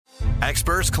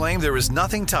Experts claim there is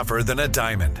nothing tougher than a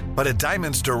diamond. But at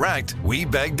Diamonds Direct, we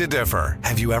beg to differ.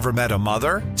 Have you ever met a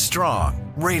mother?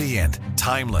 Strong, radiant,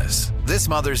 timeless. This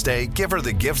Mother's Day, give her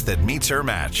the gift that meets her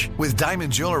match. With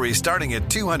diamond jewelry starting at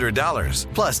 $200.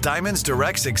 Plus Diamonds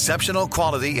Direct's exceptional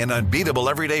quality and unbeatable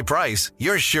everyday price,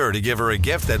 you're sure to give her a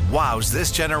gift that wows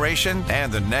this generation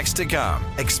and the next to come.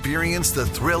 Experience the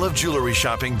thrill of jewelry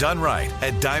shopping done right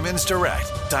at Diamonds Direct.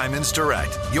 Diamonds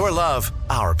Direct. Your love,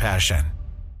 our passion.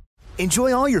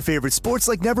 Enjoy all your favorite sports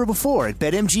like never before at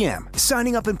BetMGM.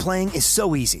 Signing up and playing is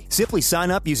so easy. Simply sign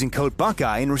up using code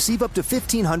Buckeye and receive up to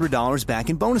 $1,500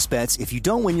 back in bonus bets if you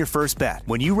don't win your first bet.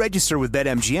 When you register with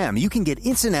BetMGM, you can get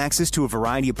instant access to a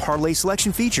variety of parlay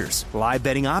selection features, live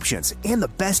betting options, and the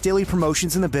best daily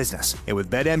promotions in the business. And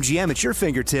with BetMGM at your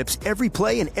fingertips, every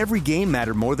play and every game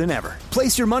matter more than ever.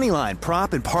 Place your moneyline,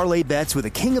 prop, and parlay bets with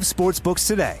the king of sportsbooks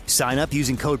today. Sign up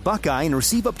using code Buckeye and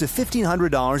receive up to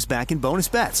 $1,500 back in bonus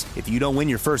bets if you don't win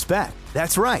your first bet.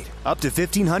 That's right, up to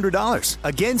 $1,500.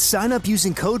 Again, sign up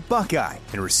using code Buckeye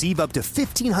and receive up to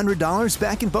 $1,500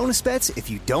 back in bonus bets if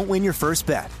you don't win your first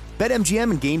bet.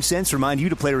 BetMGM and GameSense remind you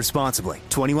to play responsibly.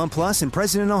 21 plus and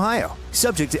present in Ohio.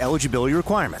 Subject to eligibility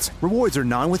requirements. Rewards are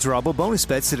non-withdrawable bonus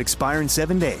bets that expire in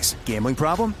 7 days. Gambling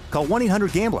problem? Call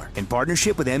 1-800-GAMBLER in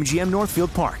partnership with MGM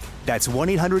Northfield Park. That's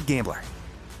 1-800-GAMBLER.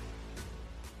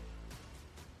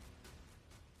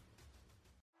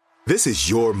 This is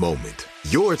your moment,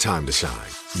 your time to shine,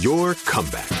 your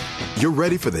comeback. You're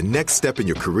ready for the next step in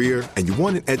your career, and you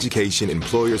want an education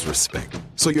employers respect.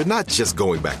 So you're not just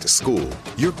going back to school,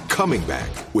 you're coming back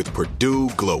with Purdue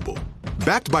Global.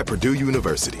 Backed by Purdue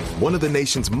University, one of the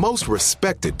nation's most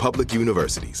respected public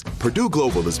universities, Purdue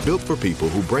Global is built for people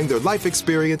who bring their life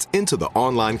experience into the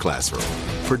online classroom.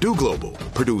 Purdue Global,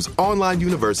 Purdue's online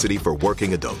university for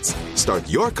working adults. Start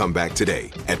your comeback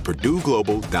today at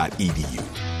purdueglobal.edu.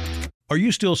 Are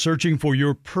you still searching for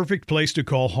your perfect place to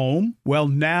call home? Well,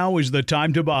 now is the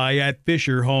time to buy at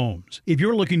Fisher Homes. If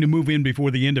you're looking to move in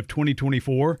before the end of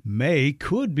 2024, May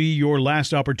could be your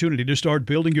last opportunity to start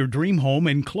building your dream home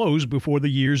and close before the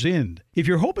year's end. If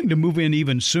you're hoping to move in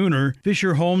even sooner,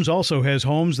 Fisher Homes also has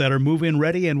homes that are move-in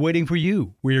ready and waiting for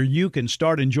you, where you can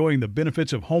start enjoying the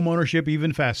benefits of homeownership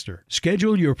even faster.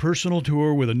 Schedule your personal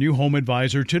tour with a new home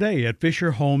advisor today at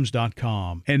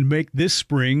FisherHomes.com and make this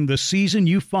spring the season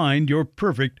you find your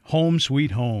perfect home sweet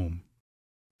home.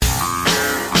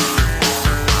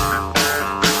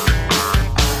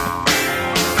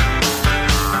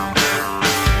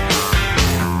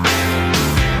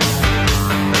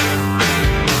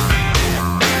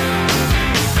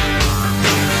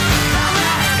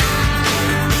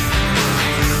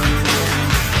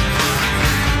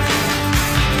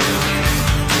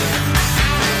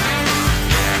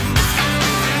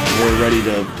 We're ready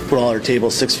to put all our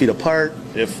tables 6 feet apart.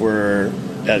 If we're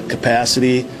at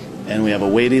capacity and we have a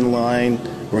waiting line,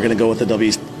 we're going to go with the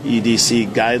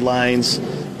WEDC guidelines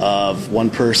of one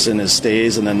person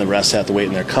stays and then the rest have to wait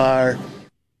in their car.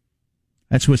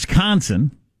 That's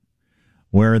Wisconsin,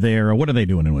 where what are they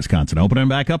doing in Wisconsin? Opening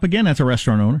back up again? That's a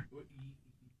restaurant owner.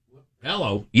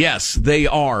 Hello. Yes, they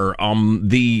are.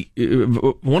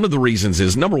 One of the reasons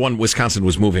is, number one, Wisconsin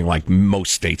was moving like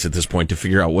most states at this point to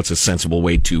figure out what's a sensible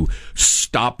way to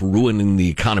stop ruining the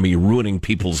economy, ruining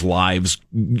people's lives,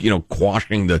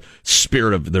 quashing the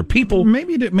spirit of their people.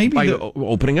 Maybe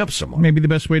opening up somewhere. Maybe the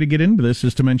best way to get into this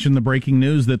is to mention the breaking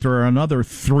news that there are another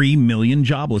 3 million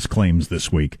jobless claims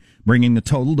this week, bringing the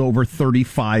total to over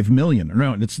 35 million.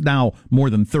 No, it's now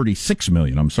more than 36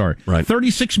 million. I'm sorry. Right.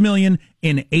 36 million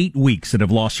in 8 weeks that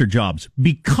have lost their jobs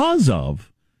because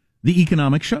of the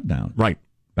economic shutdown. Right.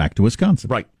 Back to Wisconsin.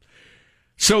 Right.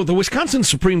 So the Wisconsin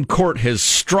Supreme Court has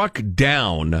struck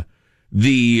down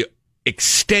the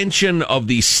extension of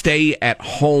the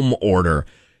stay-at-home order.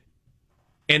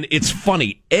 And it's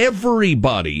funny,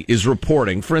 everybody is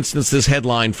reporting, for instance, this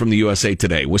headline from the USA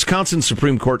Today, Wisconsin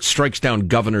Supreme Court strikes down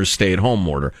governor's stay-at-home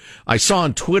order. I saw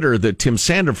on Twitter that Tim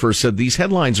Sandifer said these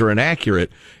headlines are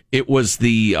inaccurate. It was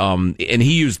and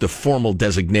he used the formal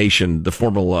designation, the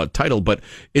formal title, but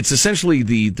it's essentially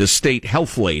the state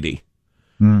health lady.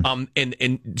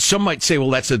 And some might say,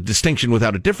 well, that's a distinction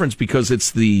without a difference because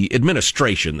it's the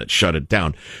administration that shut it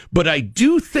down. But I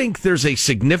do think there's a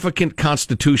significant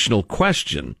constitutional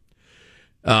question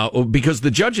because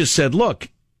the judges said, look,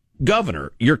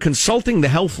 Governor, you're consulting the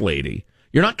health lady.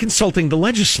 You're not consulting the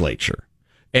legislature.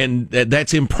 And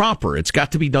that's improper. It's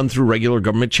got to be done through regular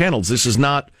government channels. This is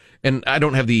not, and I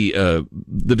don't have the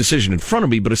decision in front of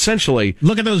me, but essentially,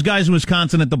 look at those guys in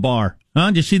Wisconsin at the bar.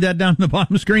 Did you see that down in the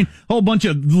bottom screen? Whole bunch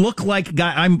of look like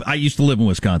guys. I used to live in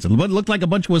Wisconsin, but looked like a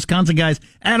bunch of Wisconsin guys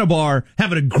at a bar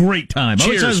having a great time.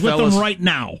 Cheers, I was with fellas. them right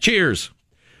now. Cheers.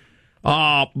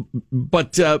 But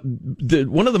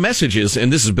one of the messages,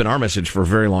 and this has been our message for a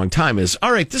very long time, is,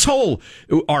 all right, this whole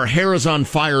our hair is on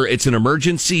fire, it's an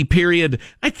emergency period,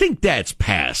 I think that's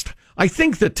past. I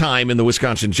think the time, and the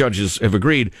Wisconsin judges have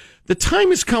agreed, the time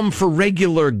has come for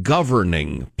regular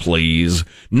governing, please,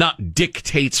 not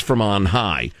dictates from on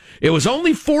high. It was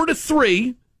only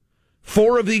 4-3.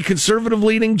 4 of the conservative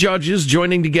leading judges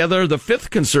joining together. The 5th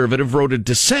conservative wrote a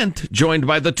dissent, joined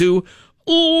by the 2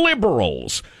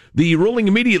 liberals. The ruling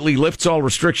immediately lifts all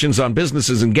restrictions on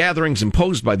businesses and gatherings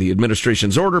imposed by the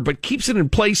administration's order, but keeps in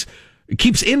place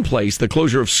the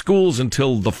closure of schools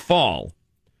until the fall.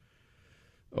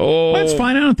 Oh, That's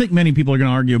fine. I don't think many people are going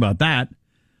to argue about that.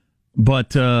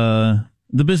 But the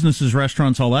businesses,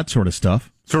 restaurants, all that sort of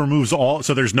stuff. So removes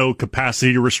so there's no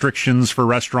capacity restrictions for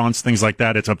restaurants, things like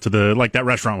that. It's up to like that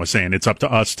restaurant was saying, it's up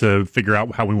to us to figure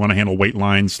out how we want to handle wait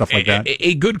lines, stuff like that.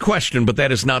 A good question, but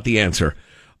that is not the answer.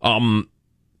 And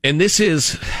this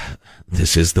is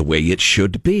the way it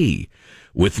should be.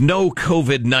 With no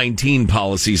COVID-19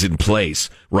 policies in place,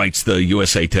 writes the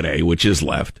USA Today, which is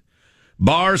left.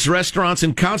 Bars, restaurants,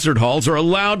 and concert halls are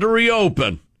allowed to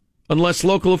reopen unless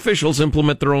local officials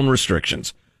implement their own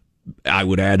restrictions. I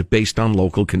would add, based on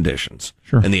local conditions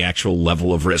and the actual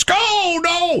level of risk. Oh,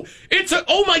 no!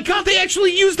 Oh my God, they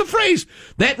actually used the phrase.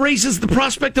 That raises the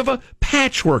prospect of a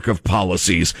patchwork of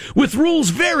policies with rules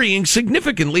varying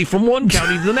significantly from one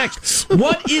county to the next.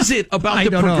 What is it about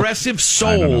the progressive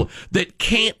soul that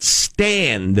can't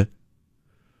stand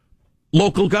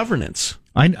local governance?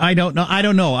 I don't know. I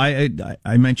don't know.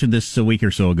 I mentioned this a week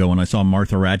or so ago when I saw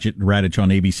Martha Radich on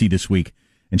ABC This Week,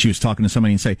 and she was talking to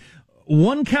somebody and say,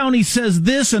 one county says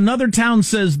this, another town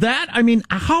says that. I mean,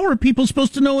 how are people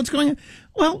supposed to know what's going on?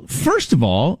 Well, first of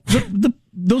all,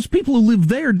 those people who live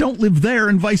there don't live there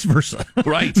and vice versa.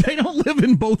 Right. They don't live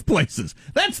in both places.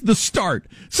 That's the start.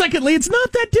 Secondly, it's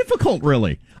not that difficult,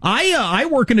 really. I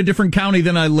work in a different county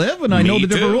than I live, and I know the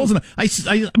different rules, and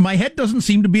my head doesn't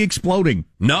seem to be exploding.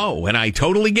 No, and I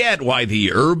totally get why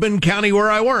the urban county where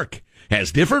I work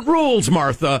has different rules,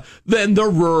 Martha, than the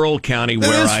rural county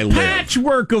where I live.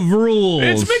 Patchwork of rules.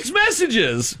 It's mixed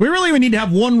messages. We really need to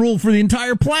have one rule for the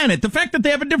entire planet. The fact that they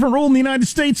have a different rule in the United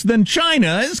States than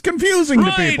China is confusing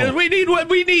to people. Right,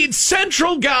 we need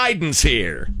central guidance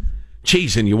here.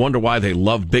 Jeez, and you wonder why they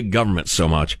love big government so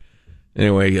much.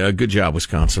 Anyway, good job,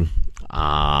 Wisconsin.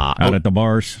 Out at the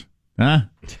bars. Huh?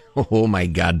 Oh, my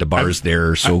God, the bars there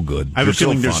are so good. I have a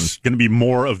feeling there's going to be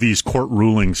more of these court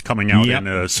rulings coming out in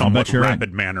a somewhat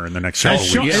rapid manner in the next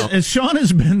several weeks. As Sean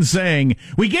has been saying,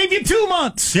 we gave you 2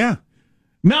 months. Yeah.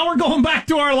 Now we're going back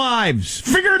to our lives.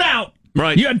 Figure it out.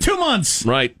 Right. You had 2 months.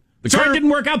 Right. Sorry it didn't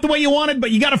work out the way you wanted,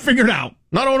 but you got to figure it out.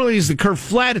 Not only is the curve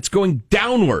flat, it's going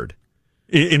downward.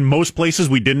 In most places,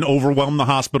 we didn't overwhelm the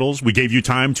hospitals. We gave you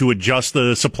time to adjust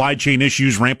the supply chain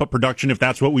issues, ramp up production if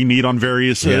that's what we need on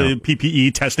various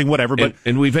PPE testing, whatever. But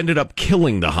and we've ended up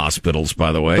killing the hospitals,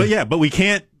 by the way. But we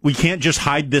can't just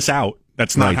hide this out.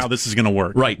 That's not how this is going to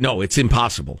work. Right? No, it's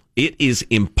impossible. It is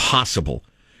impossible.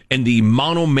 And the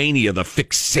monomania, the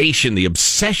fixation, the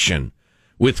obsession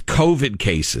with COVID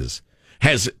cases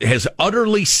has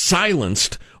utterly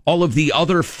silenced all of the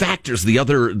other factors, the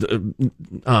other,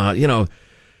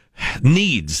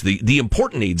 needs, the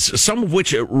important needs, some of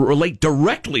which relate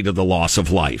directly to the loss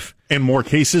of life. And more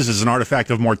cases is an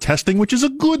artifact of more testing, which is a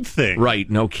good thing. Right,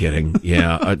 no kidding.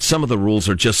 Yeah, some of the rules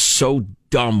are just so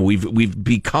dumb. We've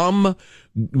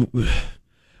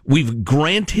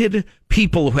granted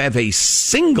people who have a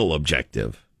single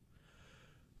objective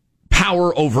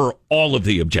power over all of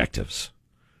the objectives.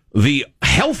 The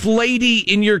health lady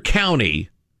in your county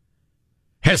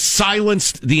has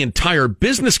silenced the entire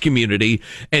business community,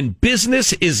 and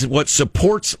business is what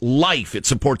supports life. It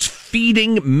supports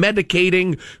feeding,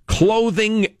 medicating,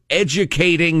 clothing,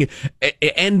 educating,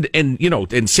 and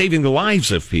saving the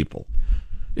lives of people.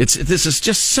 This is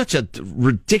just such a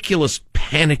ridiculous,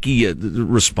 panicky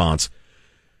response.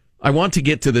 I want to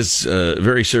get to this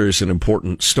very serious and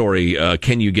important story.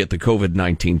 Can you get the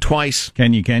COVID-19 twice?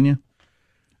 Can you?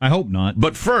 I hope not.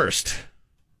 But first,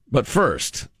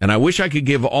 and I wish I could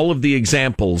give all of the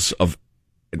examples of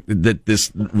that this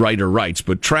writer writes,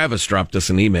 but Travis dropped us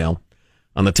an email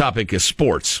on the topic of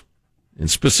sports, and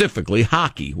specifically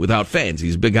hockey without fans.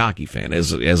 He's a big hockey fan,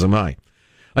 as am I.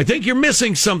 I think you're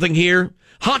missing something here.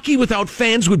 Hockey without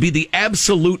fans would be the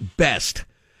absolute best.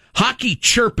 Hockey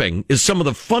chirping is some of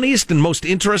the funniest and most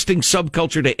interesting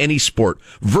subculture to any sport.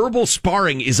 Verbal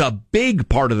sparring is a big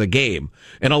part of the game,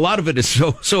 and a lot of it is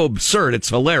so absurd. It's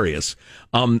hilarious.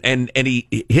 And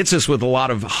he hits us with a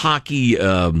lot of hockey,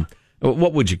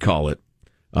 what would you call it?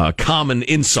 Common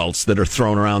insults that are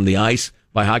thrown around the ice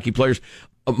by hockey players.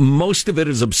 Most of it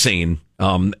is obscene,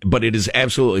 but it is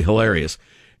absolutely hilarious.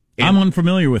 And, I'm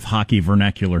unfamiliar with hockey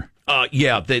vernacular.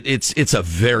 It's a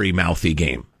very mouthy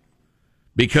game.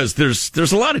 Because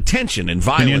there's a lot of tension and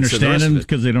violence. Can you understand them?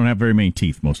 Because they don't have very many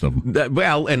teeth, most of them.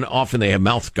 Well, and often they have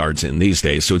mouth guards in these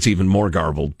days, so it's even more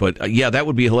garbled. But that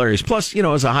would be hilarious. Plus,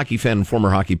 as a hockey fan and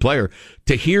former hockey player,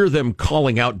 to hear them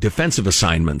calling out defensive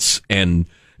assignments and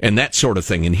that sort of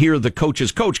thing, and hear the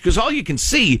coaches coach, because all you can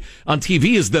see on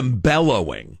TV is them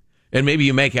bellowing. And maybe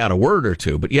you make out a word or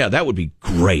two. But that would be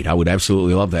great. I would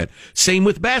absolutely love that. Same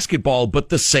with basketball, but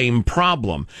the same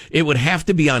problem. It would have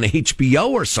to be on HBO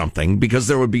or something because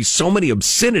there would be so many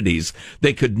obscenities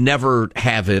they could never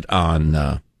have it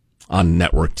on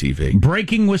network TV.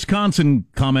 Breaking Wisconsin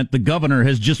comment, the governor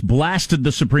has just blasted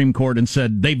the Supreme Court and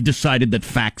said they've decided that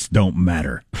facts don't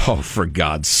matter. Oh, for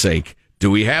God's sake. Do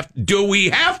we have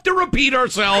to repeat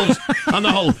ourselves on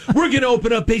the whole? We're going to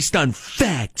open up based on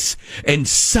facts and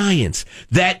science.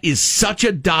 That is such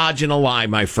a dodge and a lie,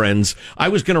 my friends. I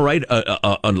was going to write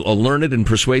a learned and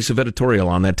persuasive editorial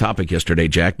on that topic yesterday,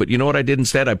 Jack, but you know what I did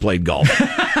instead? I played golf.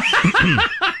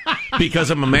 Because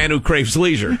I'm a man who craves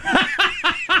leisure.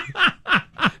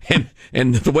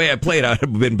 And the way I played, I'd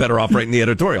have been better off writing the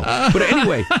editorial. But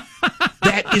anyway,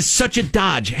 that is such a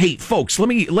dodge. Hey, folks, let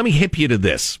me hip you to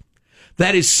this.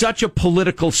 That is such a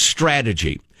political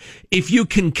strategy. If you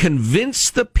can convince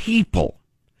the people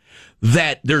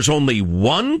that there's only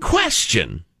one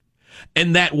question,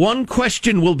 and that one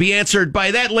question will be answered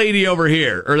by that lady over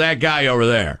here or that guy over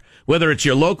there, whether it's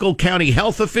your local county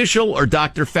health official or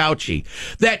Dr. Fauci,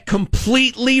 that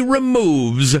completely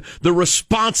removes the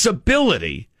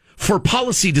responsibility for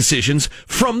policy decisions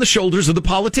from the shoulders of the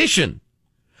politician.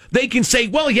 They can say,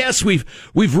 well, yes, we've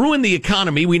ruined the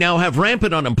economy. We now have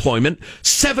rampant unemployment.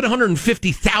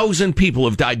 750,000 people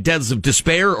have died deaths of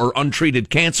despair or untreated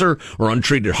cancer or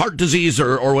untreated heart disease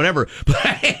or whatever. But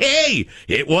hey,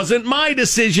 it wasn't my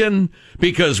decision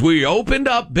because we opened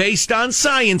up based on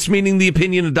science, meaning the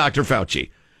opinion of Dr. Fauci.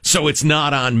 So it's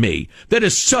not on me. That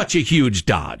is such a huge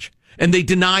dodge. And they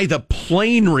deny the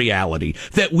plain reality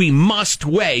that we must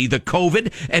weigh the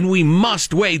COVID and we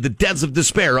must weigh the deaths of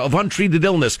despair, of untreated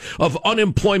illness, of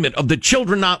unemployment, of the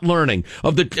children not learning,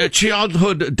 of the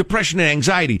childhood depression and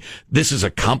anxiety. This is a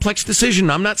complex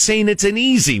decision. I'm not saying it's an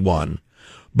easy one.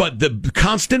 But the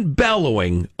constant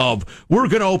bellowing of, we're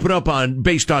going to open up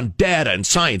based on data and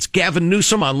science. Gavin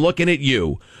Newsom, I'm looking at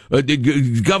you.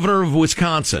 Governor of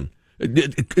Wisconsin.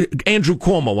 Andrew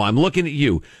Cuomo, I'm looking at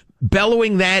you.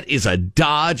 Bellowing that is a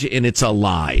dodge and it's a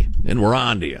lie. And we're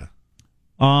on to you.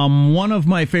 One of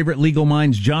my favorite legal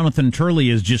minds, Jonathan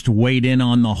Turley, has just weighed in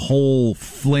on the whole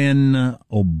Flynn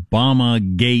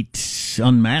Obama-gate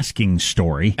unmasking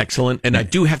story. Excellent. And I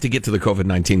do have to get to the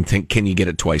COVID-19 thing. Can you get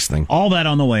it twice thing? All that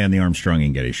on the way on the Armstrong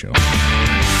and Getty Show.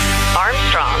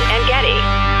 Armstrong and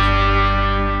Getty.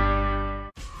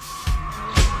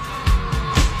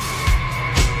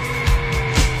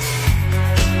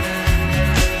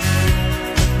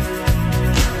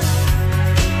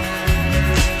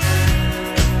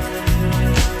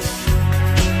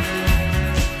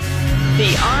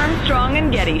 The Armstrong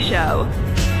and Getty Show.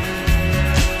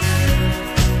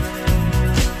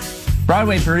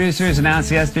 Broadway producers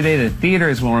announced yesterday that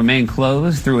theaters will remain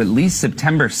closed through at least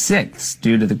September 6th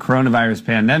due to the coronavirus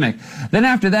pandemic. Then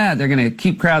after that, they're going to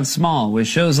keep crowds small with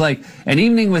shows like An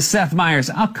Evening with Seth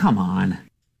Meyers. Oh, come on.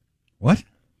 What?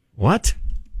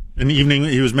 In the evening,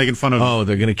 he was making fun of... Oh,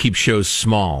 they're going to keep shows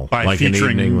small. Like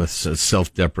featuring... An Evening with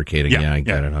self-deprecating. Yeah, I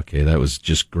get it. Okay, that was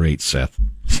just great, Seth.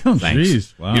 Thanks.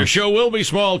 Geez, wow. Your show will be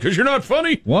small because you're not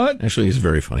funny. What? Actually, he's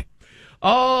very funny.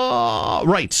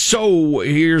 Right. So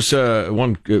here's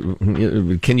one.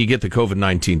 Can you get the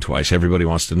COVID-19 twice? Everybody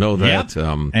wants to know that.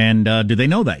 Yep. And do they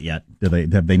know that yet?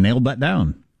 Have they nailed that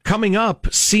down? Coming up,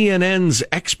 CNN's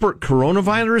expert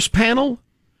coronavirus panel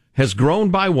has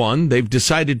grown by one. They've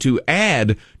decided to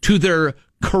add to their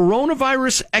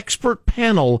coronavirus expert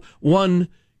panel one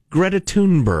Greta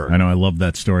Thunberg. I know. I love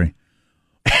that story.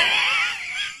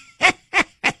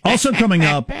 Also coming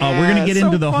up, we're going to get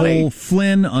into the whole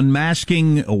Flynn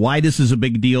unmasking, why this is a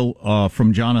big deal,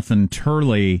 from Jonathan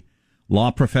Turley, law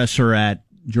professor at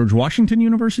George Washington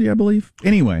University, I believe.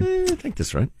 Anyway. I think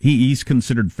that's right. He's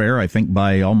considered fair, I think,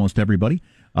 by almost everybody.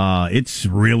 It's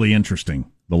really interesting,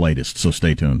 the latest, so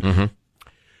stay tuned. Mm-hmm.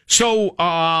 So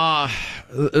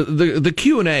the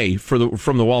Q&A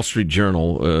from the Wall Street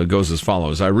Journal goes as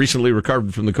follows. I recently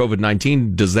recovered from the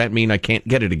COVID-19. Does that mean I can't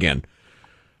get it again?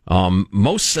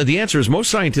 The answer is most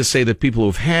scientists say that people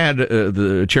who've had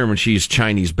the Chairman Xi's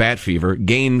Chinese bat fever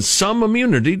gain some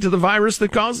immunity to the virus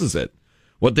that causes it.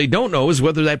 What they don't know is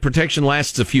whether that protection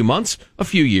lasts a few months, a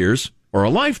few years, or a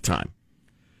lifetime.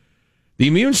 The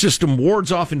immune system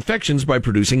wards off infections by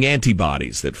producing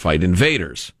antibodies that fight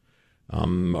invaders.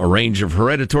 A range of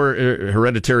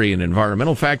hereditary and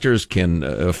environmental factors can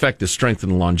affect the strength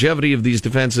and longevity of these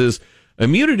defenses.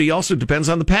 Immunity also depends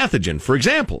on the pathogen. For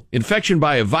example, infection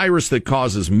by a virus that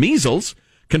causes measles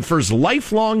confers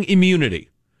lifelong immunity.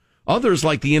 Others,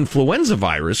 like the influenza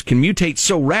virus, can mutate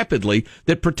so rapidly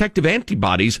that protective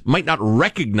antibodies might not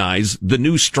recognize the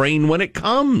new strain when it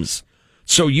comes.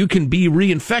 So you can be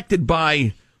reinfected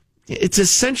by... It's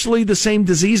essentially the same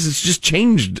disease. It's just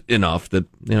changed enough that,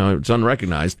 it's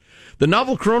unrecognized. The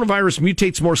novel coronavirus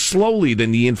mutates more slowly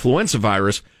than the influenza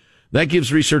virus. That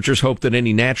gives researchers hope that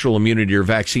any natural immunity or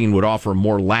vaccine would offer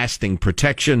more lasting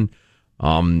protection.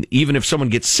 Even if someone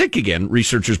gets sick again,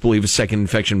 researchers believe a second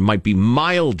infection might be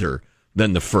milder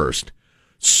than the first.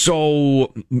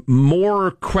 So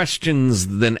more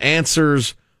questions than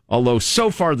answers, although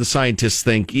so far the scientists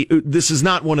think this is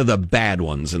not one of the bad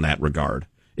ones in that regard.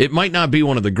 It might not be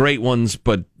one of the great ones,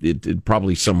 but it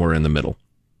probably somewhere in the middle.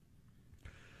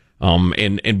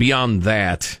 And beyond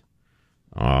that,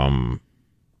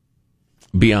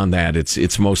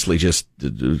 it's mostly just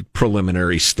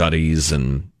preliminary studies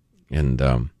and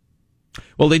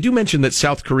they do mention that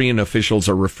South Korean officials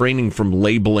are refraining from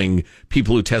labeling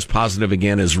people who test positive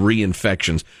again as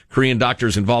reinfections. Korean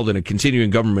doctors involved in a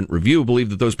continuing government review believe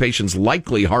that those patients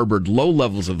likely harbored low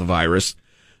levels of the virus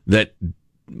that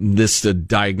this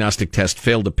diagnostic test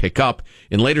failed to pick up.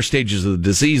 In later stages of the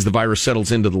disease, the virus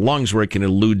settles into the lungs where it can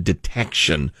elude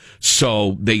detection.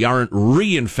 So they aren't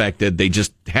reinfected. They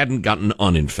just hadn't gotten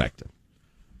uninfected.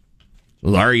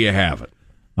 There you have it.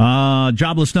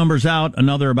 Jobless numbers out.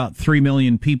 Another about 3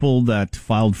 million people that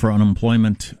filed for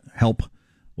unemployment help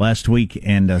last week.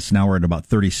 And so now we're at about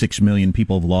 36 million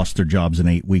people have lost their jobs in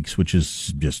 8 weeks, which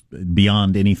is just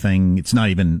beyond anything. It's not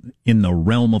even in the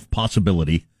realm of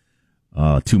possibility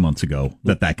 2 months ago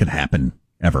that could happen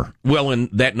ever. Well, and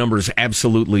that number is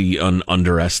absolutely an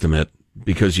underestimate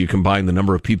because you combine the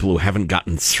number of people who haven't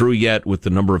gotten through yet with the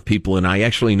number of people, and I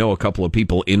actually know a couple of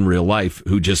people in real life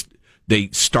who they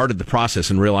started the process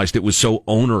and realized it was so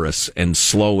onerous and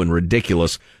slow and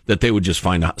ridiculous that they would just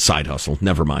find a side hustle.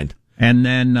 Never mind. And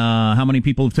then how many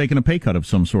people have taken a pay cut of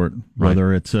some sort?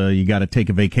 Whether it's you got to take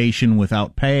a vacation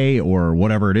without pay or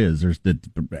whatever it is. There's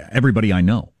everybody I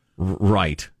know.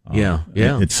 Right. Yeah.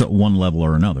 It's one level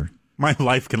or another. My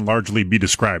life can largely be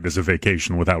described as a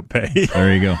vacation without pay.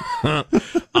 There you go.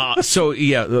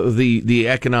 The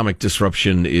economic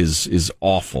disruption is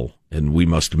awful, and we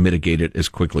must mitigate it as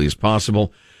quickly as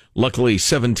possible. Luckily,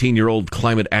 17-year-old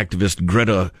climate activist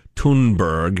Greta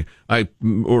Thunberg, a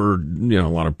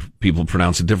lot of people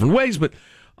pronounce it different ways, but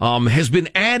has been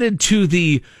added to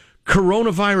the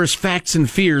coronavirus facts and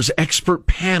fears expert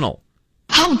panel.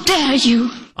 How dare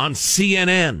you? On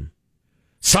CNN.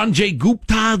 Sanjay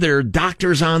Gupta, there are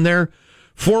doctors on there.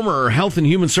 Former Health and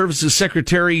Human Services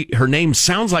Secretary, her name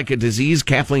sounds like a disease,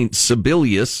 Kathleen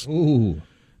Sebelius. Ooh.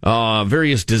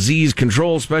 Various disease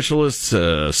control specialists.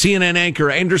 CNN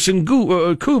anchor Anderson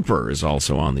Cooper is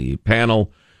also on the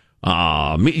panel.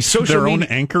 Their own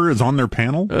anchor is on their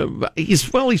panel? He's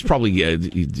probably,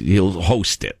 he'll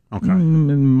host it. Okay.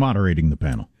 Moderating the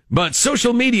panel. But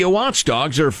social media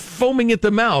watchdogs are foaming at the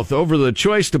mouth over the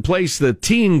choice to place the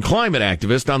teen climate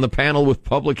activist on the panel with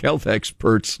public health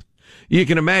experts. You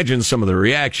can imagine some of the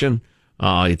reaction.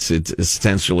 It's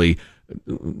essentially,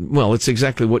 it's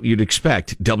exactly what you'd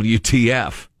expect.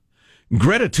 WTF.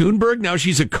 Greta Thunberg, now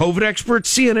she's a COVID expert?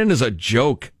 CNN is a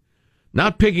joke.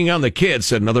 Not picking on the kids,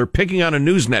 said another, picking on a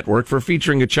news network for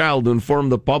featuring a child to inform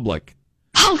the public.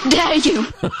 How dare you?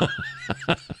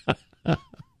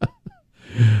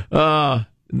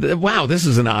 Wow, this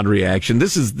is an odd reaction.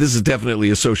 This is definitely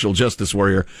a social justice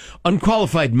warrior.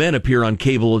 Unqualified men appear on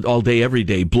cable all day, every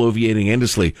day, bloviating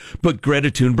endlessly. But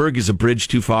Greta Thunberg is a bridge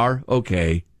too far?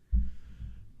 Okay.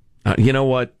 You know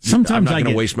what? Sometimes I'm not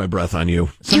going to waste my breath on you.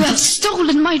 You have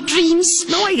stolen my dreams.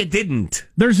 No, I didn't.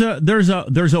 There's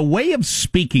a way of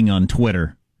speaking on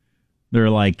Twitter. They're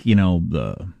like,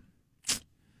 like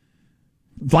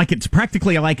it's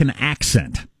practically like an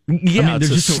accent. Yeah,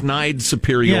 it's a snide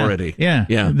superiority. Yeah.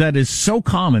 That is so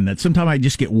common that sometimes I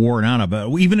just get worn out of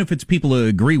it. Even if it's people who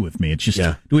agree with me, it's just,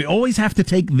 do we always have to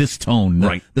take this tone?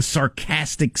 Right. The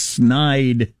sarcastic,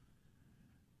 snide.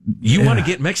 You want to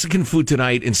get Mexican food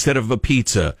tonight instead of a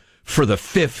pizza for the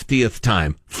 50th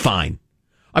time? Fine.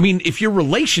 I mean, if your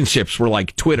relationships were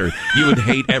like Twitter, you would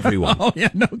hate everyone.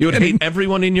 You would hate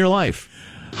everyone in your life.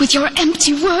 With your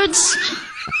empty words.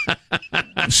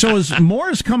 So as more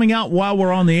is coming out while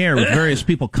we're on the air with various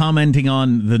people commenting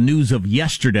on the news of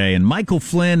yesterday and Michael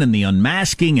Flynn and the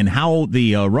unmasking and how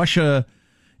the Russia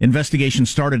investigation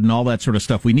started and all that sort of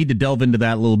stuff, we need to delve into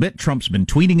that a little bit. Trump's been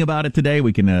tweeting about it today.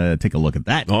 We can take a look at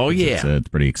that. Oh, yeah. It's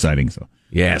pretty exciting. So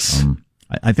yes.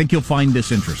 I think you'll find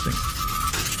this interesting.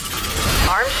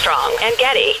 Armstrong and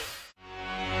Getty.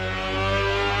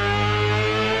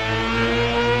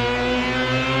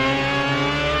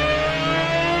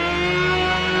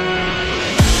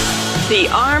 The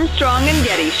Armstrong and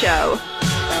Getty Show.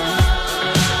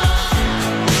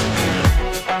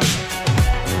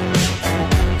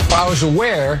 I was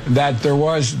aware that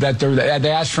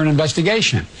they asked for an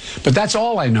investigation, but that's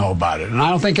all I know about it, and I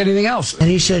don't think anything else. And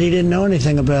he said he didn't know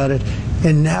anything about it,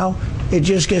 and now it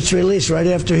just gets released right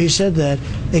after he said that.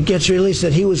 It gets released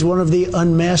that he was one of the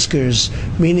unmaskers,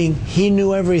 meaning he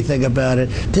knew everything about it.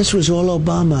 This was all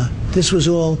Obama. This was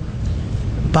all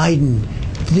Biden.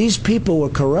 These people were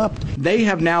corrupt. They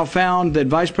have now found that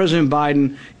Vice President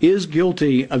Biden is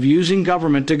guilty of using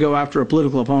government to go after a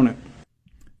political opponent.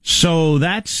 So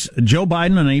that's Joe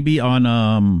Biden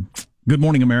on Good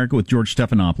Morning America with George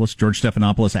Stephanopoulos. George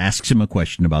Stephanopoulos asks him a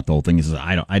question about the whole thing. He says,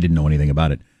 I didn't know anything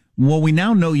about it. Well, we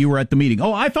now know you were at the meeting.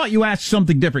 Oh, I thought you asked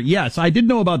something different. Yes, I did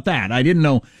know about that. I didn't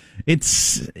know. It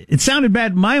sounded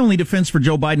bad. My only defense for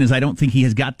Joe Biden is I don't think he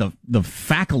has got the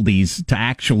faculties to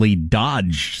actually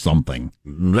dodge something.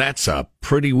 That's a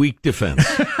pretty weak defense.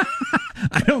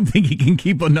 I don't think he can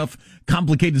keep enough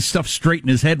complicated stuff straight in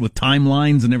his head with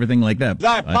timelines and everything like that.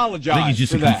 I apologize. I think he's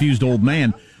just a confused old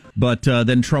man. But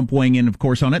then Trump weighing in, of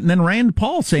course, on it. And then Rand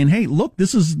Paul saying, hey, look,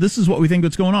 this is what we think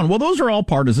that's going on. Well, those are all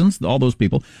partisans, all those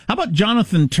people. How about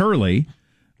Jonathan Turley,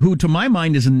 who, to my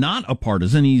mind, is not a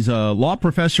partisan? He's a law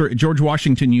professor at George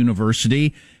Washington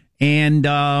University. And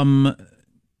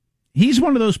he's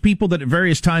one of those people that at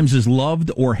various times is loved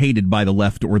or hated by the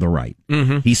left or the right.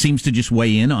 Mm-hmm. He seems to just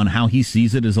weigh in on how he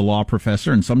sees it as a law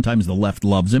professor, and sometimes the left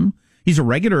loves him. He's a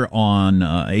regular on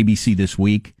ABC This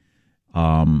Week.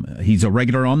 He's a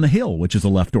regular on The Hill, which is a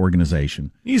left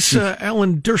organization. He's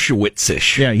Alan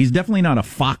Dershowitz-ish. Yeah, he's definitely not a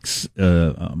Fox,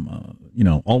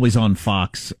 always on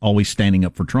Fox, always standing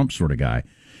up for Trump sort of guy.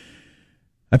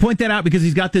 I point that out because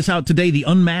he's got this out today, the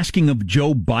unmasking of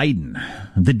Joe Biden.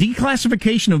 The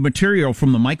declassification of material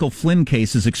from the Michael Flynn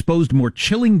case has exposed more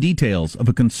chilling details of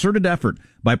a concerted effort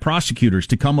by prosecutors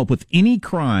to come up with any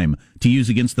crime to use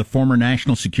against the former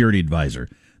national security advisor.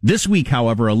 This week,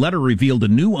 however, a letter revealed a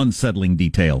new unsettling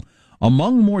detail.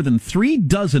 Among more than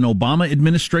 36 Obama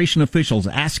administration officials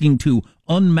asking to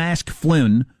unmask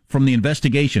Flynn from the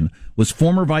investigation was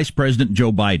former Vice President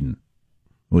Joe Biden,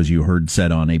 who, as you heard,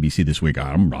 said on ABC This Week,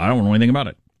 I don't know anything about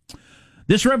it.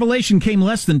 This revelation came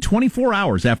less than 24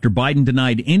 hours after Biden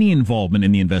denied any involvement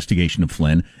in the investigation of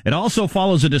Flynn. It also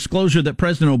follows a disclosure that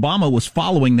President Obama was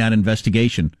following that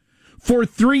investigation. For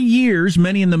 3 years,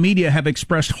 many in the media have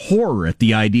expressed horror at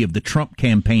the idea of the Trump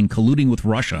campaign colluding with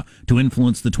Russia to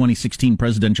influence the 2016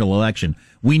 presidential election.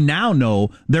 We now know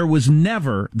there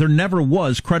never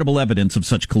was credible evidence of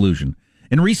such collusion.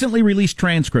 In recently released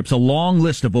transcripts, a long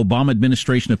list of Obama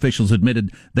administration officials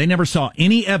admitted they never saw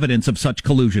any evidence of such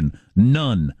collusion.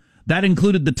 None. That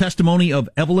included the testimony of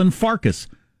Evelyn Farkas,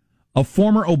 a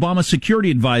former Obama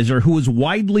security advisor who was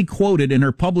widely quoted in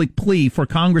her public plea for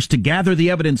Congress to gather the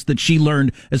evidence that she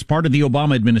learned as part of the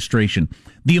Obama administration.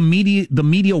 The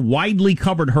media widely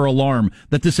covered her alarm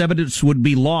that this evidence would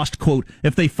be lost, quote,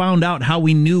 if they found out how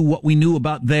we knew what we knew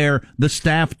about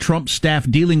Trump staff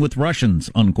dealing with Russians,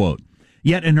 unquote.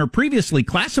 Yet in her previously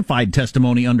classified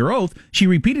testimony under oath, she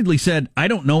repeatedly said, I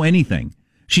don't know anything.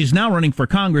 She's now running for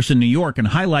Congress in New York and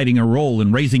highlighting her role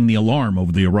in raising the alarm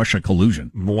over the Russia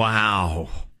collusion. Wow.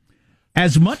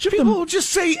 As much of people will just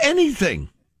say anything.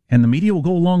 And the media will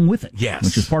go along with it. Yes.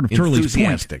 Which is part of Turley's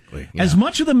point. Yeah. As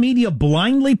much of the media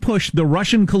blindly pushed the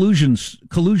Russian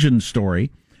collusion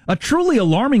story, a truly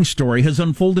alarming story has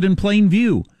unfolded in plain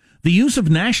view. The use of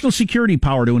national security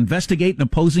power to investigate an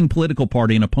opposing political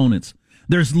party and opponents.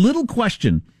 There's little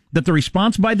question that the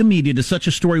response by the media to such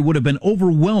a story would have been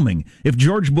overwhelming if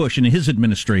George Bush and his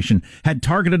administration had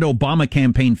targeted Obama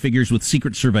campaign figures with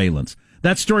secret surveillance.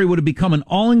 That story would have become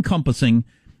all-encompassing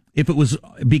if it was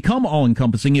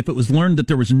learned that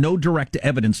there was no direct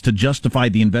evidence to justify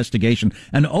the investigation,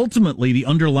 and ultimately the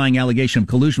underlying allegation of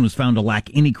collusion was found to lack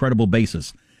any credible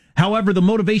basis. However, the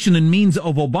motivation and means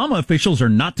of Obama officials are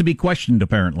not to be questioned,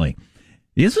 apparently.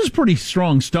 This is pretty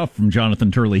strong stuff from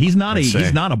Jonathan Turley. He's not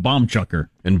a bomb chucker.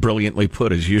 And brilliantly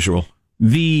put, as usual.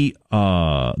 The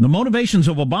motivations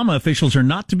of Obama officials are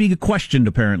not to be questioned,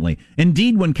 apparently.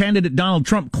 Indeed, when candidate Donald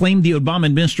Trump claimed the Obama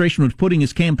administration was putting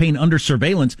his campaign under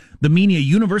surveillance, the media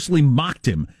universally mocked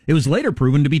him. It was later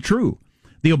proven to be true.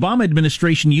 The Obama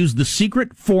administration used the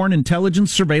Secret Foreign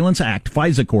Intelligence Surveillance Act,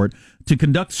 FISA court, to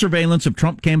conduct surveillance of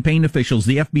Trump campaign officials.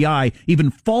 The FBI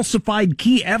even falsified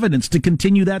key evidence to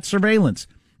continue that surveillance.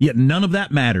 Yet none of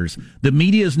that matters. The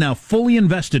media is now fully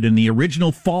invested in the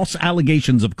original false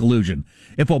allegations of collusion.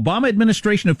 If Obama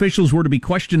administration officials were to be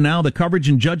questioned now, the coverage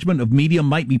and judgment of media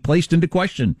might be placed into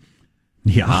question.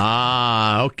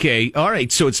 Yeah. Okay. All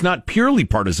right. So it's not purely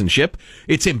partisanship.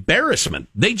 It's embarrassment.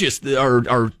 They just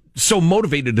are so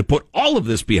motivated to put all of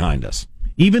this behind us.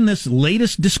 Even this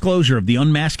latest disclosure of the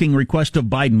unmasking request of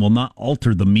Biden will not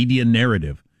alter the media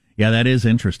narrative. Yeah, that is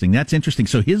interesting. That's interesting.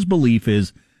 So his belief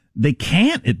is they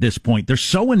can't at this point. They're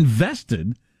so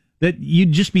invested that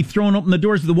you'd just be throwing open the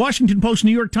doors. The Washington Post,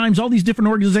 New York Times, all these different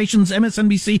organizations,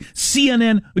 MSNBC,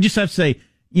 CNN, would just have to say,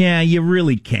 yeah, you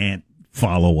really can't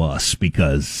follow us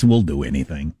because we'll do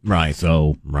anything. Right.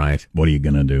 So, right. What are you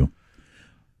going to do?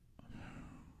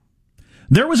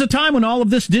 There was a time when all of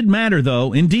this did matter,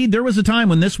 though. Indeed, there was a time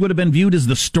when this would have been viewed as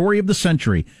the story of the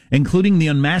century, including the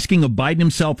unmasking of Biden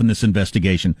himself in this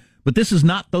investigation. But this is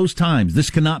not those times. This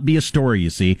cannot be a story, you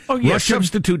see. Oh, yeah,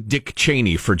 substitute Dick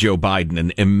Cheney for Joe Biden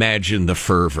and imagine the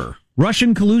fervor.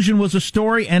 Russian collusion was a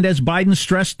story, and as Biden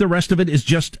stressed, the rest of it is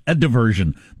just a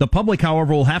diversion. The public,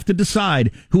 however, will have to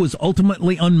decide who was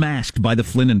ultimately unmasked by the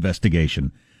Flynn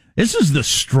investigation. This is the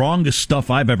strongest stuff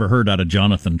I've ever heard out of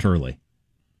Jonathan Turley.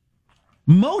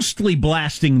 Mostly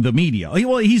blasting the media.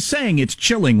 Well, he's saying it's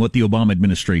chilling what the Obama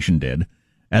administration did.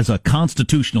 As a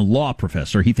constitutional law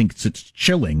professor, he thinks it's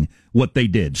chilling what they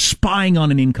did, spying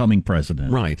on an incoming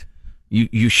president. Right.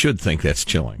 You should think that's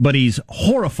chilling. But he's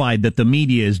horrified that the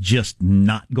media is just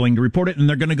not going to report it, and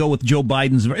they're going to go with Joe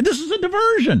Biden's. This is a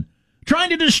diversion, trying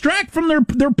to distract from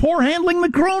their poor handling the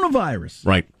coronavirus.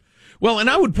 Right. Well, and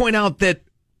I would point out that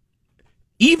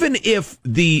even if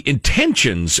the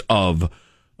intentions of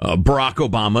Barack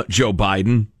Obama, Joe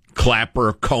Biden,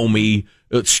 Clapper, Comey,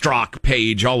 Strzok,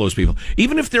 Page, all those people,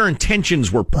 even if their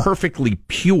intentions were perfectly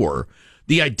pure,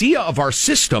 the idea of our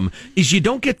system is you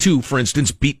don't get to, for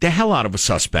instance, beat the hell out of a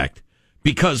suspect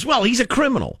because, well, he's a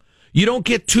criminal. You don't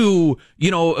get to,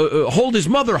 hold his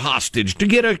mother hostage to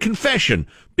get a confession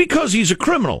because he's a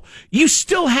criminal. You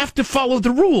still have to follow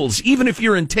the rules, even if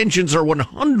your intentions are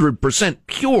 100%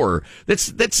 pure.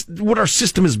 That's what our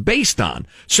system is based on.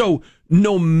 So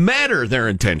no matter their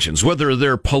intentions, whether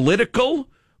they're political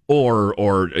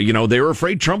or they were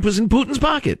afraid Trump was in Putin's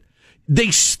pocket,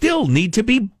 they still need to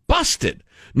be busted.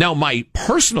 Now, my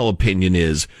personal opinion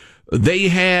is they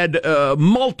had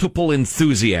multiple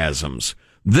enthusiasms.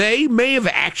 They may have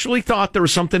actually thought there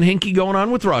was something hinky going on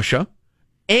with Russia,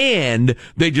 and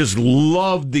they just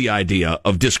loved the idea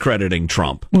of discrediting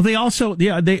Trump. Well, they also,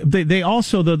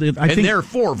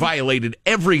 therefore violated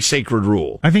every sacred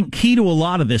rule. I think key to a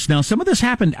lot of this. Now, some of this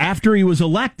happened after he was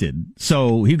elected,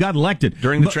 so he got elected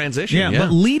during the transition. Yeah,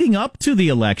 but leading up to the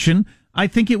election, I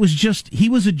think it was just he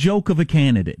was a joke of a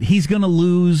candidate. He's going to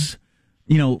lose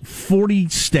 40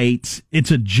 states.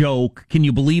 It's a joke. Can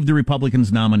you believe the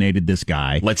Republicans nominated this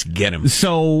guy? Let's get him.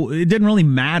 So it didn't really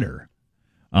matter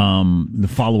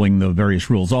following the various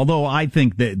rules. Although I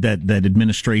think that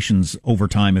administrations over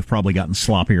time have probably gotten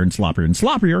sloppier and sloppier and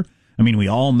sloppier. I mean, we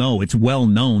all know, it's well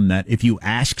known that if you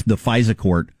ask the FISA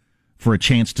court for a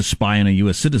chance to spy on a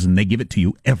U.S. citizen, they give it to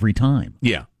you every time.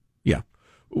 Yeah.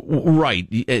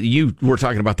 Right. You were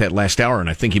talking about that last hour, and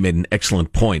I think you made an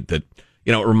excellent point that,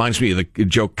 it reminds me of the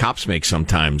joke cops make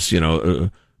sometimes,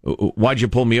 why'd you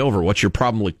pull me over? What's your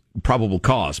probable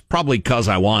cause? Probably 'cause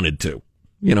I wanted to.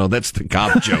 That's the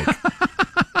cop joke.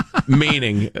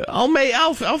 Meaning,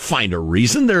 I'll find a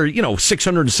reason. There are,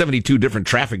 672 different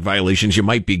traffic violations you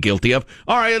might be guilty of.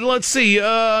 All right, let's see,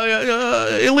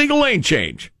 illegal lane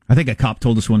change. I think a cop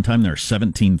told us one time there are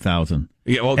 17,000.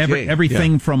 Yeah, okay.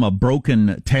 Everything from a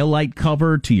broken taillight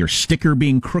cover to your sticker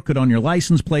being crooked on your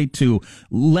license plate to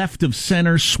left of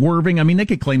center swerving. I mean, they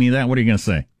could claim you that. What are you going to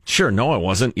say? Sure, no, I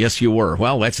wasn't. Yes, you were.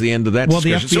 Well, that's the end of that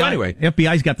discussion. The FBI, so anyway,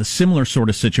 FBI's got the similar sort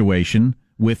of situation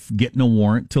with getting a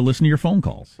warrant to listen to your phone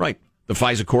calls. Right. The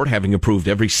FISA court having approved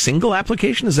every single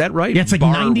application. Is that right? Yeah, it's like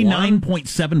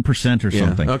 99.7% or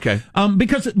something. Okay.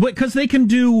 Because they can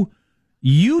do.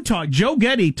 Joe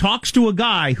Getty talks to a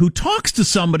guy who talks to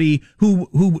somebody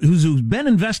who's been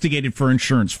investigated for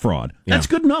insurance fraud. Yeah. That's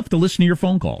good enough to listen to your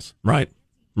phone calls. Right.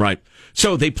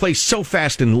 So they play so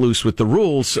fast and loose with the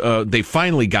rules. They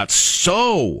finally got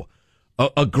so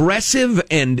aggressive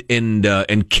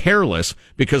and careless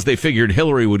because they figured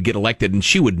Hillary would get elected and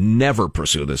she would never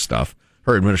pursue this stuff,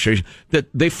 her administration, that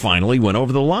they finally went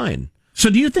over the line. So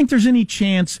do you think there's any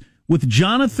chance with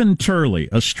Jonathan Turley,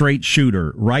 a straight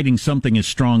shooter, writing something as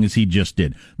strong as he just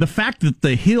did, the fact that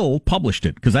The Hill published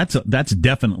it, because that's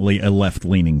definitely a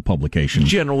left-leaning publication.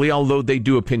 Generally, although they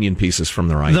do opinion pieces from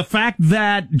the right. The fact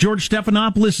that George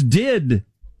Stephanopoulos did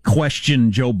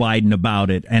question Joe Biden about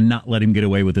it and not let him get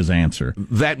away with his answer.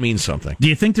 That means something. Do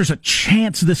you think there's a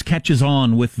chance this catches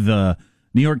on with the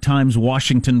New York Times,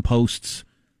 Washington Posts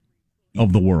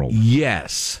of the world?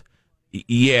 Yes.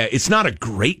 Yeah, it's not a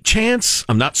great chance.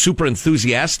 I'm not super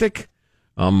enthusiastic.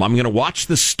 I'm going to watch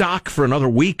the stock for another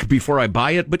week before I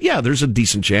buy it. But yeah, there's a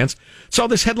decent chance. Saw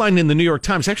this headline in the New York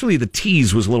Times. Actually, the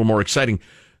tease was a little more exciting.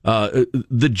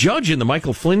 The judge in the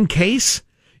Michael Flynn case,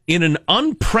 in an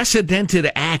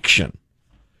unprecedented action,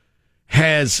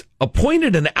 has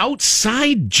appointed an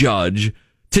outside judge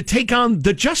to take on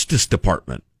the Justice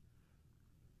Department,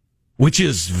 which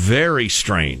is very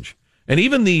strange. And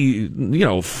even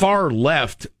the, far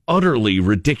left, utterly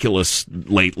ridiculous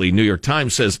lately, New York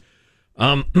Times says,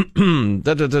 Judge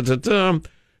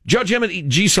Emmett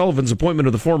G. Sullivan's appointment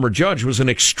of the former judge was an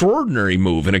extraordinary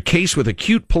move in a case with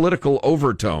acute political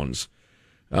overtones.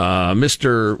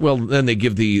 Then they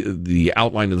give the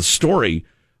outline of the story.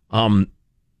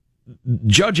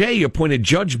 Judge A appointed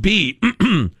Judge B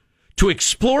to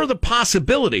explore the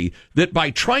possibility that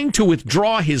by trying to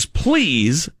withdraw his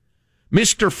pleas,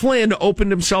 Mr. Flynn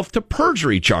opened himself to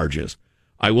perjury charges.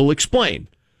 I will explain.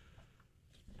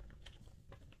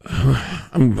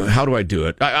 How do I do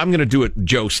it? I'm going to do it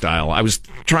Joe style. I was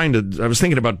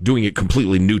thinking about doing it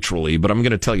completely neutrally, but I'm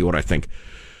going to tell you what I think.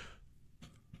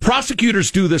 Prosecutors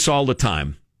do this all the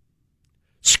time.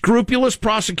 Scrupulous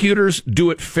prosecutors do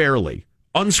it fairly.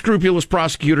 Unscrupulous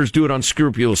prosecutors do it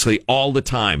unscrupulously all the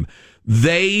time.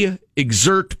 They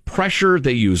exert pressure,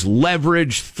 they use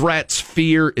leverage, threats,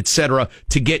 fear, etc.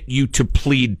 to get you to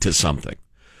plead to something.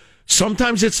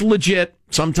 Sometimes it's legit,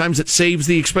 sometimes it saves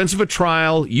the expense of a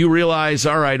trial. You realize,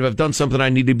 all right, if I've done something, I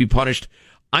need to be punished.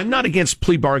 I'm not against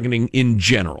plea bargaining in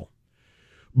general.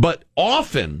 But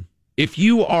often, if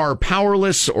you are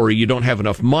powerless or you don't have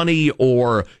enough money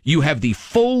or you have the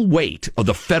full weight of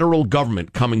the federal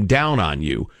government coming down on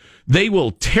you, they will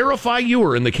terrify you,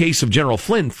 or in the case of General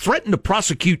Flynn, threaten to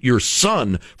prosecute your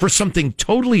son for something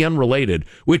totally unrelated,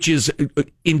 which is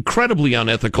incredibly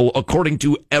unethical according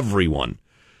to everyone.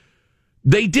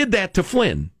 They did that to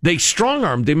Flynn. They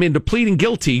strong-armed him into pleading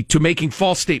guilty to making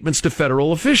false statements to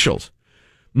federal officials.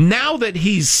 Now that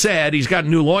he's said, he's got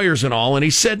new lawyers and all, and he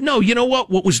said, no, you know what?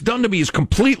 What was done to me is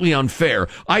completely unfair.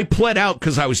 I pled out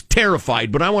because I was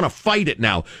terrified, but I want to fight it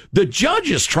now. The judge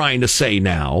is trying to say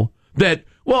now that,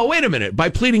 well, wait a minute, by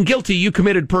pleading guilty, you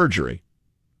committed perjury.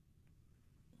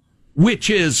 Which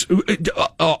is,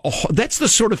 that's the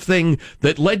sort of thing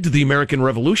that led to the American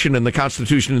Revolution and the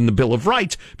Constitution and the Bill of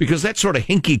Rights, because that sort of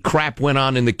hinky crap went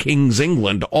on in the King's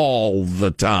England all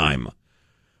the time.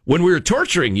 When we were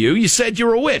torturing you, you said you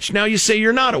were a witch. Now you say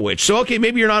you're not a witch. So, okay,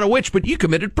 maybe you're not a witch, but you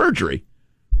committed perjury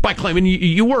by claiming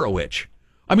you were a witch.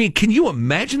 I mean, can you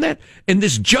imagine that? And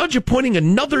this judge appointing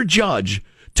another judge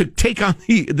to take on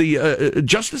the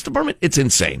Justice Department? It's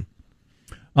insane.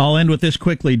 I'll end with this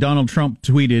quickly. Donald Trump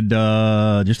tweeted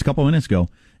just a couple minutes ago,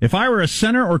 if I were a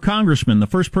senator or congressman, the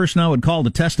first person I would call to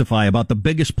testify about the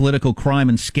biggest political crime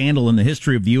and scandal in the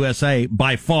history of the USA,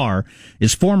 by far,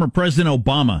 is former President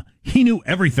Obama. He knew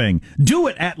everything. Do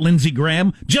it, at Lindsey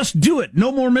Graham. Just do it.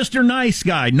 No more Mr. Nice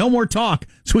Guy. No more talk.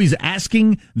 So he's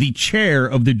asking the chair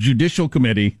of the Judicial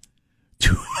Committee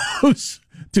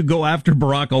to go after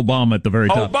Barack Obama at the very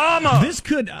top. Obama! This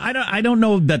could, I don't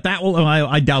know that will,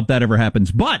 I doubt that ever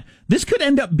happens, but this could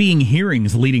end up being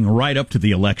hearings leading right up to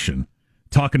the election,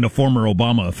 talking to former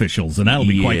Obama officials, and that'll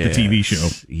be quite the TV show.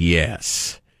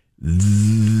 Yes.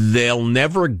 They'll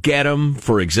never get him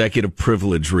for executive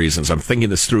privilege reasons. I'm thinking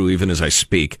this through even as I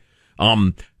speak.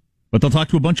 But they'll talk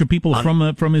to a bunch of people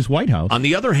from his White House. On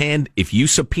the other hand, if you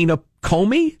subpoena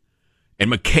Comey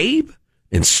and McCabe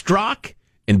and Strzok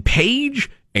and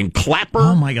Page and Clapper,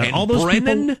 oh my God, and all those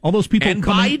Brennan, people, all those people, and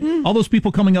Biden, all those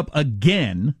people coming up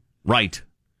again, right?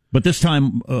 But this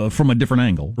time from a different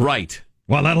angle, right?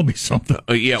 Well, that'll be something.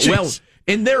 Yeah, jeez. Well,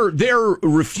 and their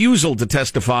refusal to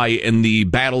testify and the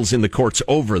battles in the courts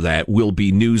over that will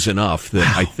be news enough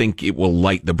that I think it will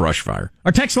light the brush fire.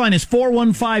 Our text line is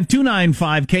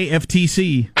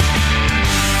 415-295-KFTC.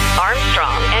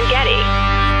 Armstrong and Getty.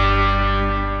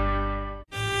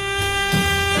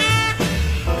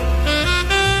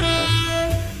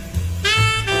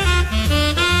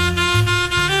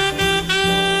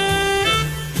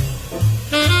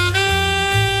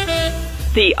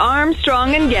 The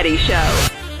Armstrong and Getty Show.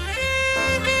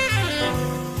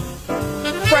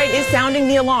 Bright is sounding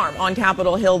the alarm on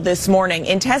Capitol Hill this morning.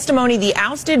 In testimony, the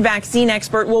ousted vaccine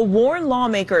expert will warn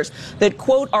lawmakers that,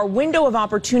 quote, our window of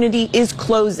opportunity is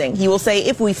closing. He will say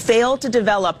if we fail to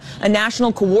develop a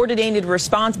national coordinated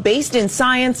response based in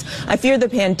science, I fear the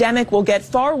pandemic will get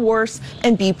far worse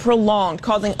and be prolonged,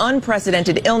 causing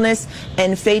unprecedented illness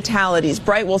and fatalities.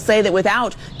 Bright will say that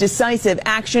without decisive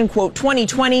action, quote,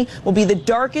 2020 will be the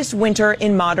darkest winter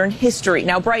in modern history.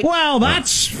 Now, Bright. Well,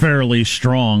 that's fairly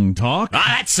strong talk.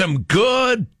 That's some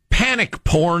good panic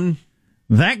porn.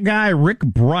 That guy, Rick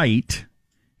Bright,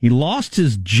 he lost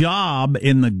his job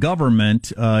in the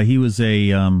government. He was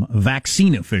a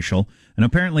vaccine official, and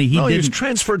apparently he was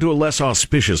transferred to a less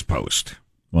auspicious post.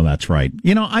 Well, that's right.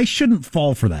 You know, I shouldn't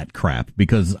fall for that crap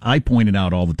because I point it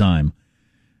out all the time.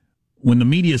 When the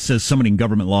media says somebody in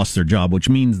government lost their job, which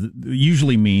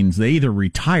usually means they either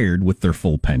retired with their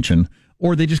full pension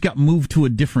or they just got moved to a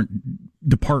different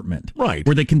department. Right.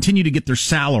 Where they continue to get their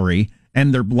salary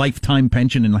and their lifetime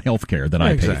pension and health care that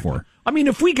I pay for. I mean,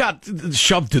 if we got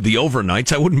shoved to the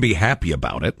overnights, I wouldn't be happy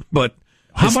about it, but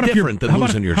it's different than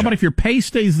losing your job. How about if your pay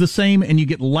stays the same and you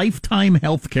get lifetime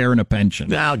health care and a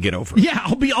pension? I'll get over it. Yeah,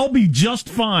 I'll be just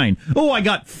fine. Oh, I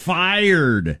got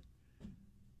fired.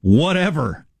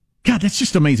 Whatever. God, that's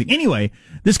just amazing. Anyway,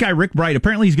 this guy, Rick Bright,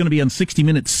 apparently he's going to be on 60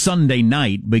 Minutes Sunday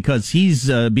night because he's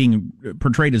being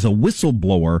portrayed as a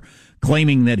whistleblower,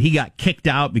 claiming that he got kicked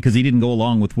out because he didn't go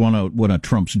along with one of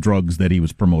Trump's drugs that he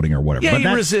was promoting or whatever. Yeah,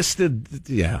 he resisted.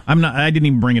 Yeah. I didn't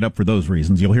even bring it up for those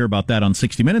reasons. You'll hear about that on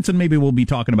 60 Minutes, and maybe we'll be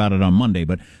talking about it on Monday.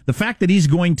 But the fact that he's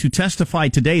going to testify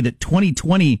today that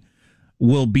 2020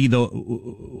 will be the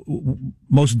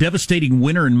most devastating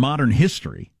winter in modern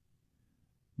history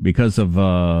because of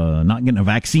not getting a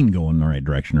vaccine going in the right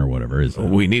direction or whatever.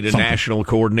 We need a national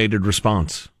coordinated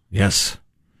response. Yes.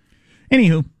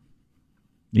 Anywho,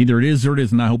 either it is or it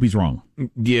isn't. I hope he's wrong.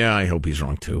 Yeah, I hope he's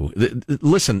wrong too.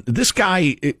 Listen, this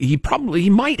guy, he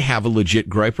might have a legit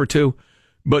gripe or two,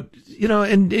 but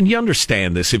and you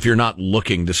understand this if you're not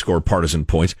looking to score partisan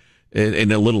points.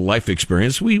 In a little life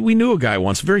experience, we knew a guy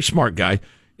once, a very smart guy,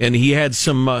 and he had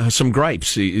some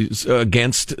gripes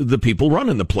against the people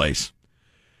running the place.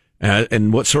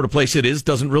 And what sort of place it is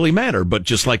doesn't really matter, but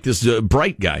just like this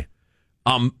Bright guy.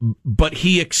 But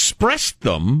he expressed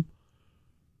them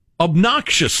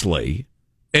obnoxiously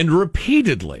and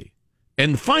repeatedly.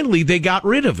 And finally, they got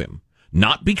rid of him.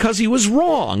 Not because he was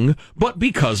wrong, but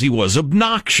because he was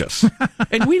obnoxious.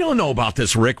 And we don't know about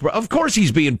this, Rick. Of course,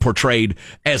 he's being portrayed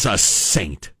as a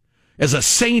saint. As a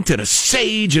saint and a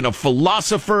sage and a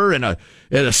philosopher and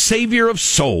a savior of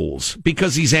souls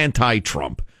because he's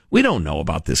anti-Trump. We don't know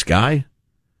about this guy.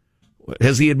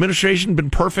 Has the administration been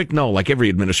perfect? No, like every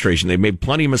administration. They've made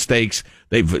plenty of mistakes.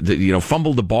 They've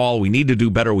fumbled the ball. We need to do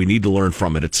better. We need to learn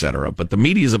from it, etc. But the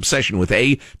media's obsession with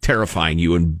A, terrifying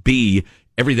you, and B,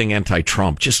 everything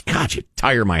anti-Trump. Just, God, you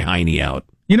tire my hiney out.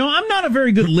 I'm not a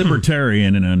very good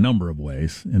libertarian in a number of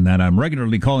ways, in that I'm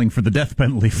regularly calling for the death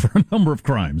penalty for a number of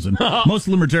crimes. And most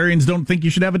libertarians don't think you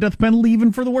should have a death penalty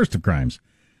even for the worst of crimes.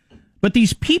 But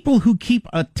these people who keep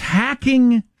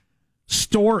attacking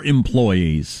store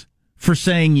employees for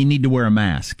saying you need to wear a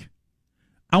mask,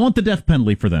 I want the death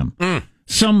penalty for them.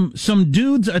 Some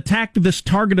dudes attacked this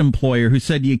Target employer who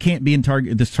said you can't be in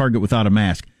this Target without a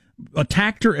mask.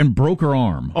 Attacked her and broke her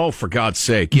arm. Oh, for God's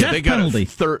sake. Yeah, death they got penalty.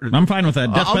 I'm fine with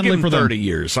that. Death I'll penalty give for them 30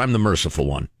 years. I'm the merciful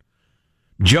one.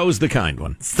 Joe's the kind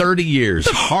one. 30 years.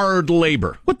 Hard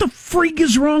labor. What the freak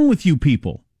is wrong with you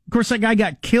people? Of course, that guy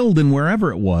got killed in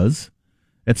wherever it was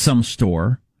at some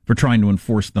store for trying to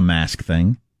enforce the mask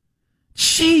thing.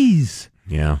 Jeez.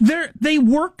 Yeah. They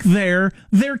work there.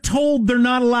 They're told they're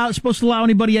not supposed to allow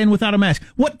anybody in without a mask.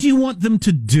 What do you want them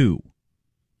to do?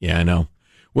 Yeah, I know.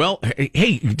 Well,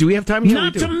 hey, do we have time?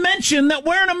 Not to mention that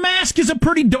wearing a mask is a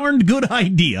pretty darned good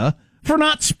idea for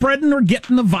not spreading or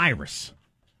getting the virus.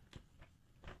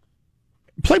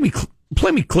 Play me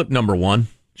clip number 1,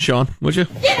 Sean, would you?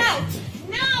 Get out!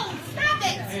 No, stop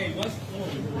it! Hey, what's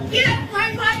going on? Get out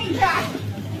my money back!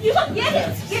 You will get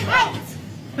it! Get out!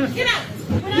 Get out!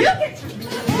 You get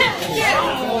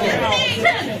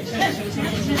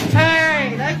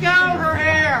Hey, let go of her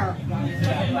hair!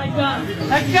 Let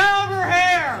go of her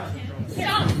hair!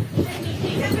 Stop!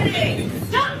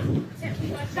 Stop!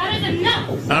 That is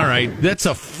enough! All right, that's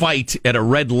a fight at a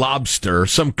Red Lobster.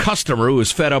 Some customer who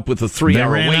was fed up with a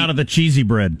 3-hour wait. They ran out of the cheesy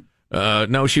bread.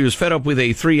 No, she was fed up with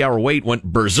a 3-hour wait, went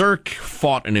berserk,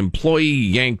 fought an employee,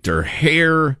 yanked her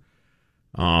hair.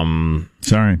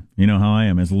 Sorry, you know how I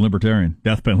am as a libertarian.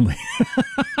 Death penalty.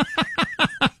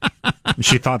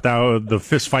 She thought that the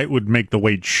fist fight would make the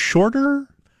wait shorter?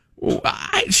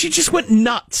 She just went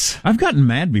nuts. I've gotten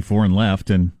mad before and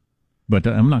left, but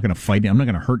I'm not going to fight. I'm not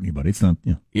going to hurt anybody. It's not.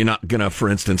 You're not going to, for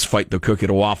instance, fight the cook at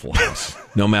a Waffle House,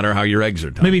 no matter how your eggs are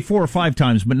done. Maybe 4 or 5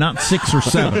 times, but not 6 or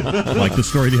 7, like the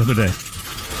story the other day.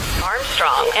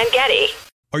 Armstrong and Getty.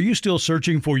 Are you still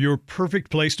searching for your perfect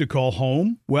place to call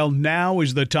home? Well, now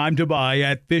is the time to buy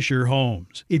at Fisher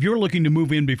Homes. If you're looking to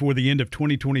move in before the end of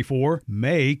 2024,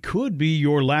 May could be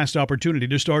your last opportunity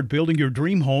to start building your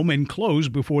dream home and close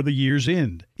before the year's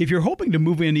end. If you're hoping to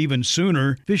move in even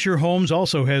sooner, Fisher Homes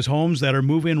also has homes that are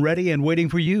move-in ready and waiting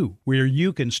for you, where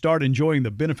you can start enjoying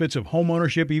the benefits of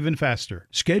homeownership even faster.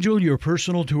 Schedule your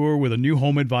personal tour with a new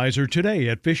home advisor today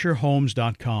at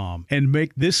FisherHomes.com and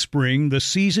make this spring the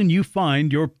season you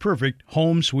find your perfect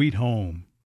home sweet home.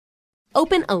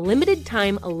 Open a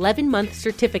limited-time 11-month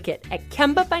certificate at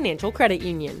Kemba Financial Credit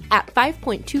Union. At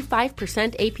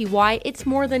 5.25% APY, it's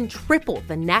more than triple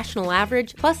the national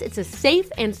average, plus it's a safe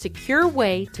and secure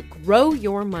way to grow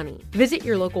your money. Visit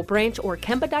your local branch or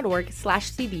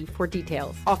kemba.org/CD for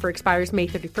details. Offer expires May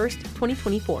 31st,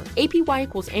 2024. APY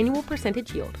equals annual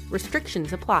percentage yield.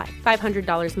 Restrictions apply.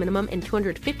 $500 minimum and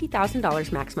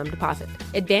 $250,000 maximum deposit.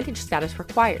 Advantage status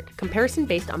required. Comparison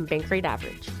based on bank rate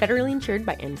average. Federally insured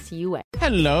by NCUA.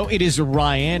 Hello, it is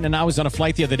Ryan, and I was on a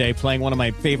flight the other day playing one of my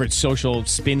favorite social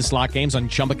spin slot games on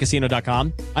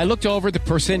ChumbaCasino.com. I looked over at the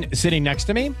person sitting next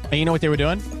to me, and you know what they were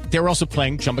doing? They were also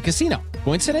playing Chumba Casino.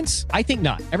 Coincidence? I think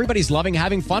not. Everybody's loving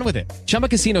having fun with it. Chumba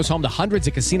Casino is home to hundreds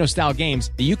of casino-style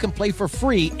games that you can play for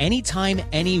free anytime,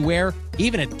 anywhere,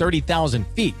 even at 30,000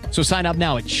 feet. So sign up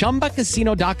now at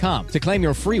ChumbaCasino.com to claim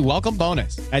your free welcome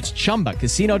bonus. That's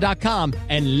ChumbaCasino.com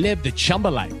and live the Chumba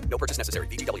life. No purchase necessary.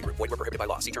 VGW. Void where prohibited by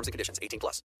law. See terms and conditions.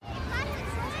 18+.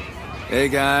 Hey,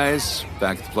 guys.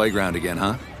 Back at the playground again,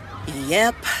 huh?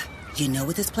 Yep. You know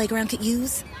what this playground could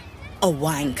use? A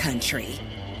wine country.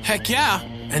 Heck yeah.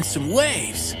 And some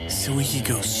waves so we could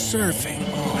go surfing.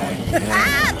 Oh,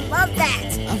 yeah. Love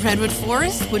that. A redwood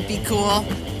forest would be cool.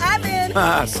 I'm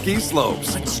in. Ski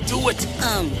slopes. Let's do it.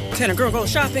 Can a girl go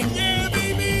shopping? Yeah,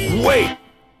 baby. Wait.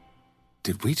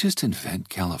 Did we just invent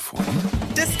California?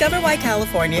 Discover why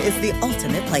California is the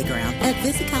ultimate playground at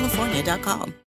visitcalifornia.com.